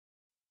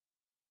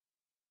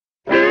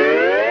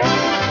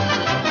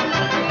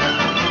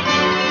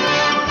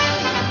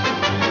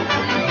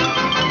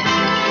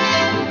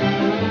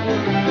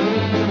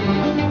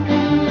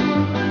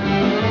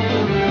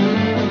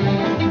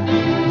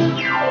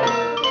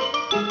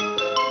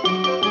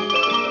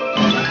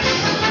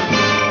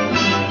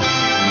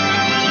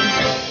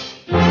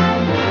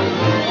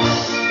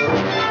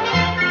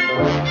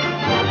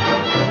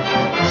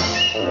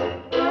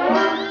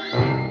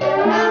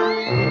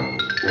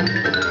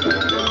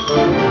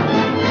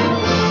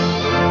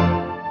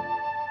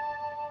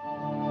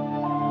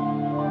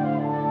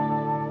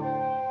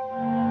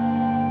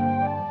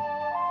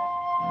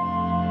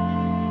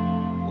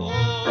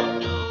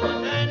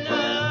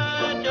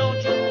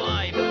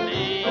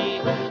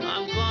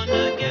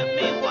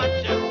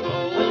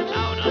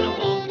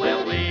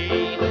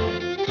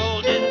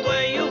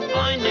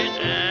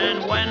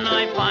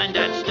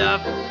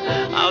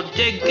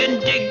dig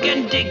and dig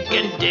and dig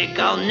and dig,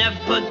 I'll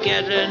never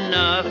get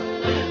enough.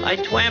 I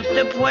twamp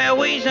the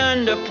prairies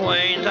and the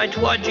plains, I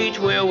twudge each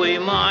weary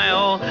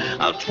mile.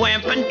 I'll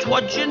twamp and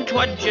twudge and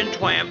twudge and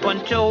twamp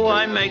until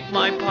I make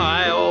my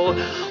pile.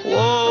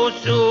 Whoa,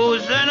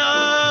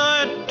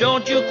 Susanna,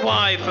 don't you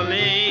cry for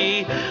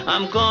me.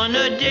 I'm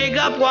gonna dig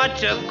up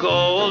lots of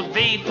gold,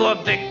 V for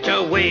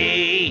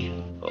victory.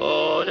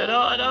 Oh, da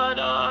da da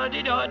da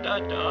da da da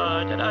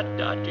da da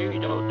da dee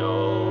do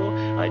do.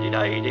 I did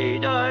I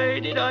did I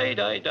did I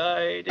die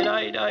die did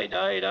I die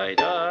die die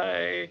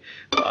die.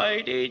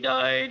 I did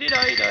I did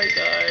I die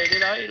die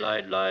did I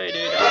lie lie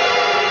did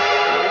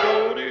I.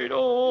 Do do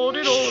do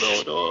do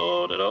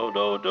do do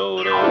do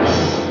do do.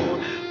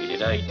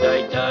 Did I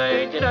die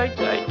die did I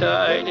die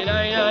die did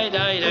I die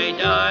die die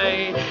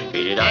die.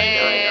 Did I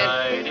die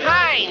die.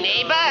 Hi,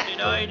 neighbor.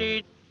 Did I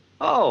did.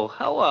 Oh,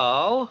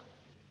 hello.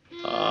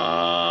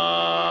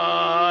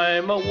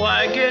 I'm a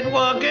wagged,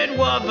 wugged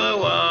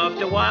wubber of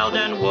the wild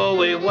and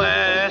woolly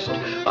west.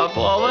 Of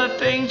all the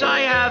things I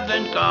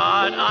haven't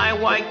got, I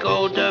white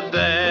gold the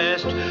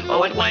best.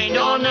 Oh, it rained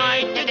all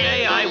night,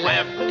 today I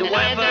wept. The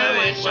weather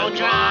is so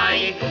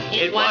dry.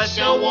 It was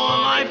so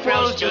warm, I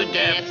froze to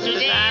death.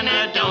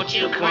 Susanna, don't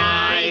you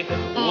cry.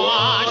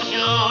 Oh,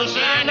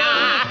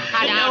 Susanna,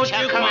 don't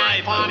you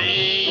cry for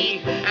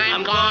me.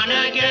 I'm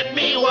gonna get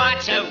me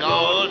lots of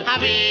gold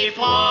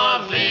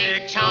before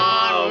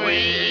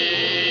victory.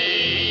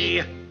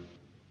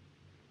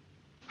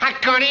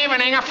 Good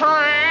evening,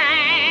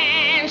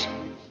 friends.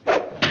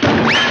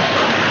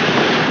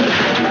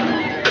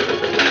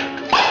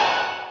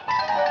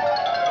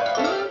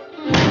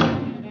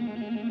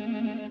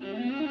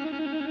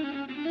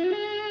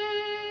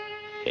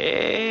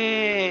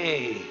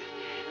 Hey,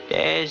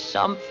 there's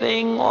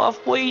something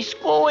awfully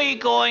screwy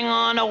going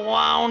on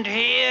around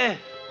here.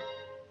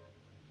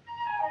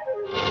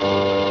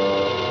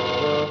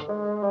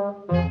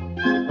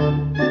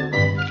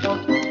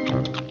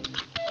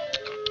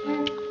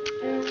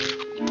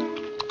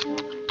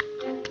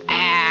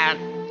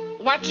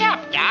 What's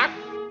up, Doc?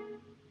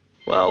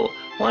 Well,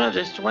 one of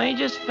the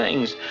strangest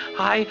things,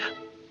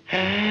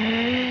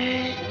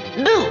 Hey,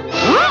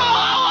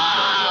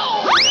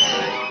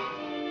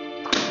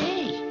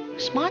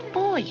 smart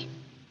boy.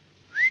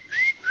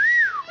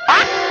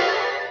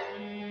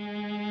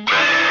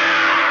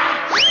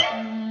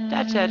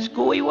 That's that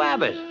screwy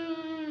rabbit.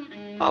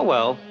 Oh,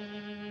 well.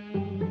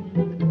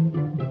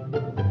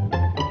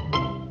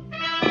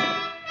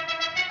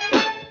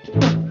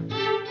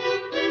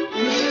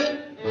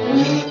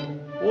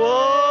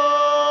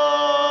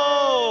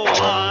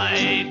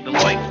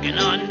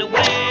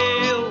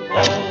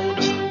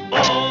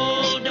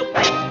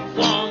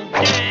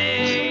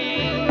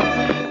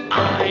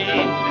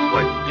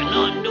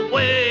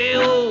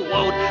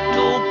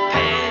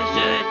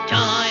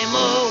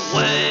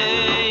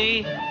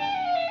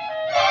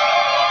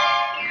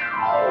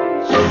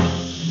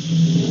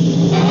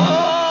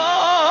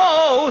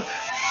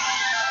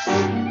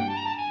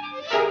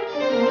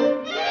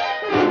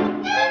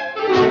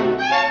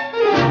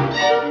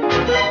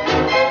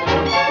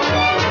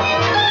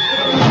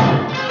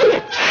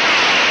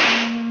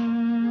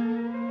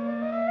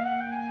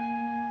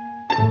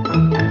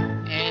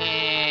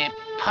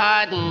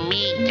 Pardon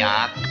me,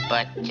 Doc,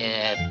 but,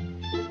 did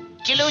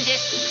you lose it?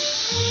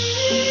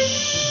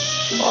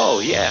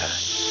 Oh, yeah.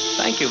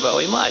 Thank you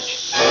very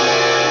much.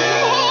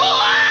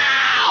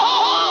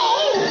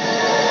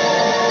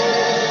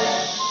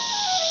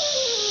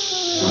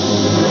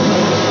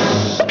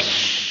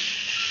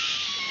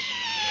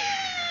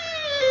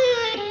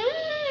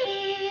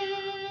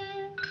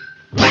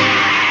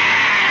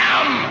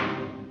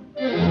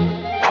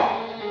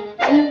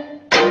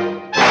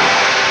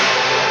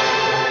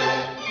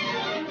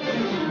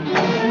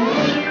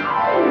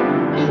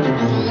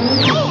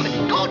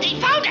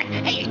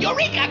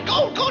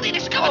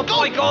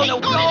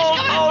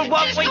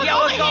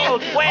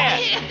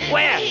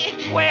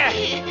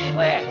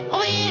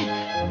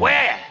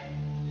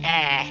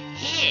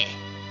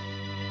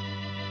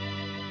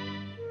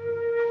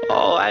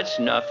 Oh, that's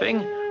nothing.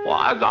 Well,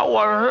 I got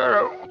one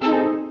here.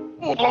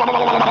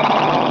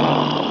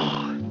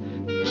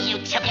 You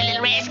took a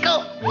little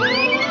rascal.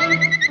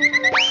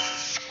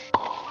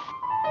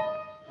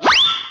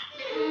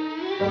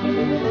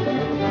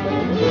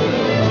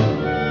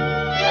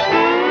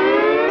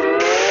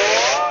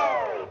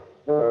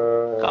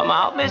 Come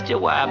out,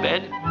 Mr.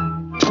 Rabbit.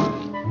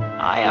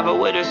 I have a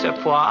little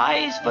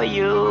surprise for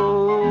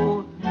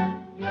you.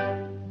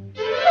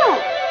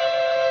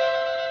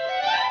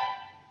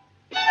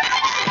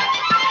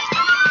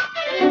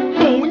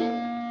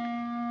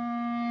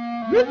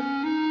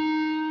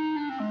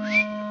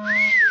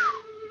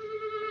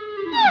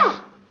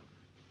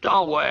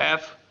 Don't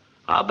laugh.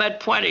 I'll bet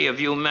plenty of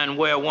you men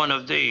wear one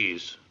of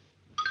these.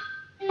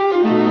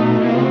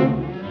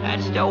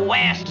 That's the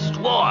last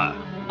straw.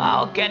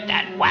 I'll get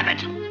that rabbit.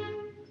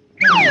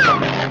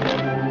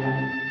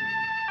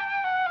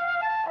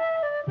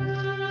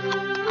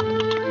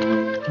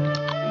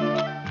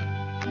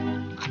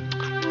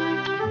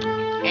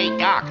 Hey,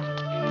 Doc.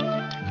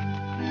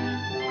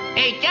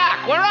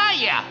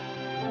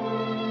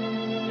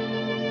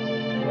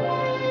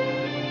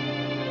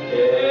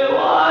 Here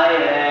I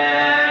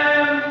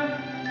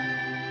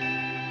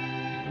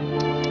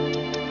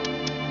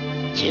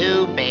am.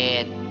 Too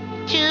bad.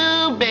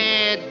 Too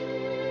bad.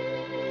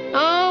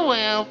 Oh,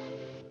 well.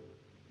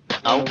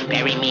 Oh,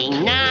 bury me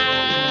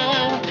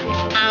now.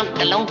 I'm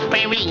the lone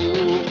fairy.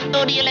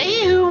 Oh, dear,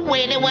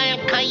 where the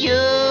wild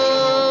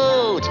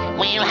coyote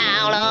will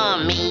howl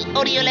on me.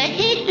 Oh, dear,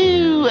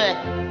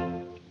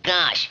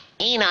 gosh,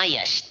 ain't I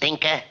a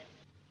stinker?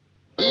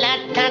 La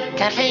ta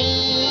ta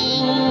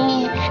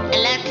ting,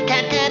 la ta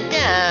ta ta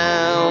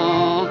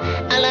down,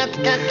 la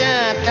ta ta ta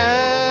ta,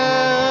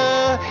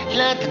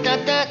 la ta ta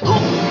ta.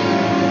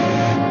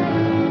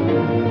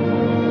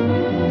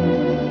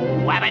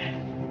 Wabbit,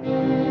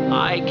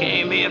 I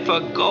came here for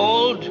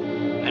gold,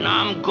 and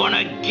I'm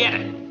gonna get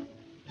it.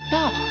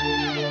 No,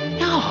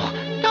 no,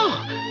 no,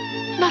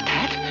 not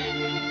that,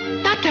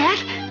 not that,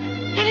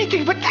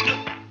 anything but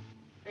that.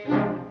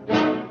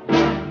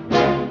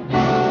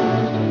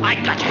 I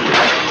got you.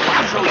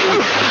 I'll show you. You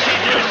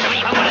can't do this to me.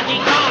 I'm gonna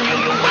dethrone you,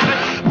 you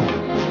wabbit.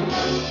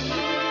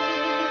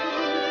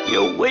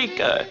 You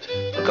weaker.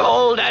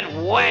 Gold at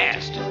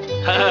west.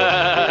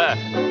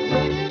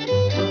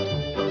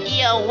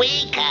 You're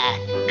weaker,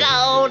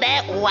 gold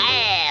at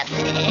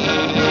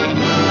west.